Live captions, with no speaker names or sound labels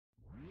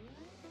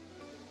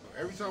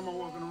Every time I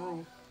walk in the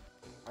room,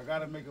 I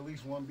gotta make at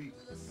least one beat.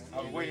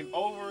 I was waiting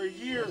over a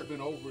year. It's been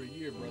over a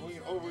year, bro.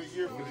 Waiting over a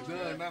year for It's this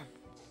done now.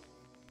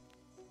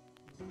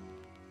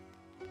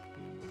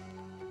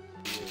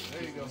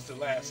 There you go. That's the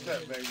last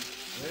step, baby.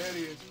 There it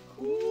is.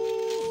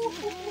 Ooh.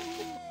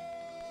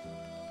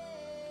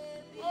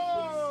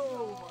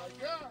 Oh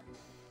my God.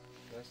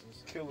 That's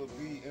Killa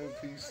B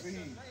MPC.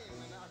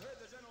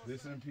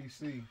 This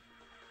MPC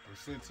was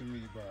sent to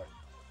me by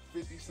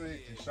 50 Cent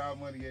and Shaw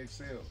Money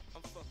XL.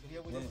 Yeah,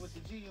 with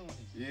the G on it.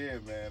 Yeah,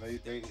 man.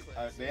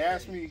 They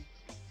asked me,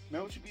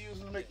 man, what you be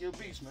using to make your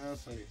beats, man? I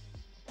say,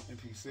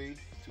 MPC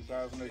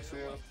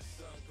 2000XL.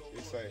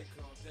 They say,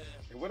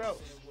 hey, what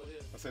else?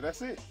 I said,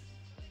 that's it.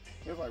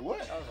 They was like,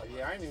 what? I was like,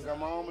 yeah, I ain't even got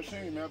my own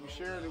machine, man. I be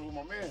sharing it with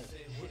my man.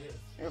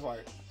 He was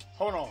like,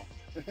 hold on.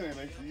 And they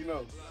said, you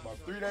know, about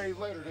 3 days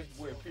later, this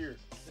boy appeared.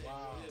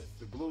 Wow.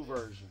 The blue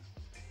version.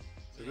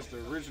 So this the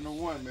original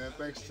one, man.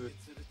 Thanks to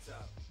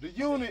the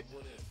unit.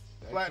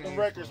 Platinum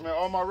Records, man.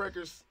 All my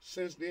records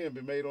since then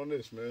been made on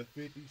this, man.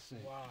 50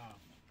 Cent. Wow.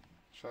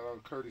 Shout out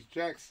to Curtis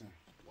Jackson.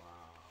 Wow.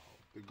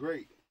 The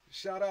great.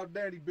 Shout out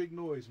Danny Big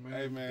Noise, man.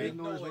 Hey, man. Big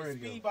Noise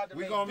Radio.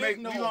 We gonna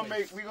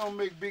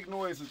make big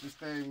noise with this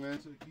thing, man.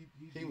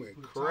 He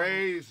went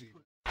crazy.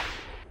 Now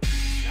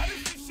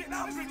this is shit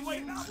I've been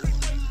waiting. I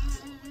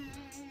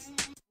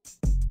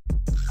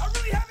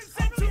really haven't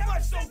said too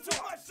much so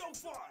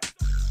far.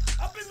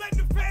 I've been letting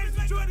the fans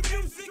enjoy the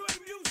music.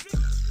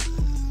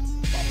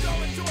 Hope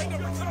y'all enjoy the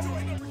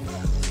recovery.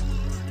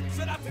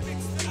 Shout out to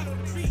niggas still on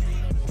the beat.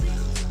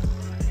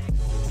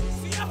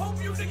 See, I hope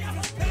you niggas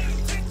is paying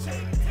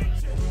attention.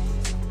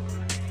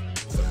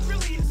 So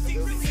really, you see,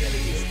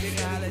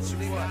 nigga, I'll let you.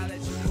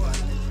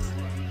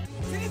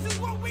 See, this is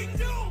what we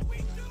do.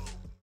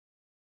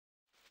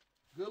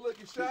 Good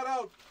looking shout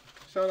out.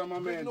 Shout out my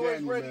Big man Noise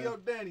Danny, Radio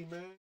man. Danny,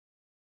 man.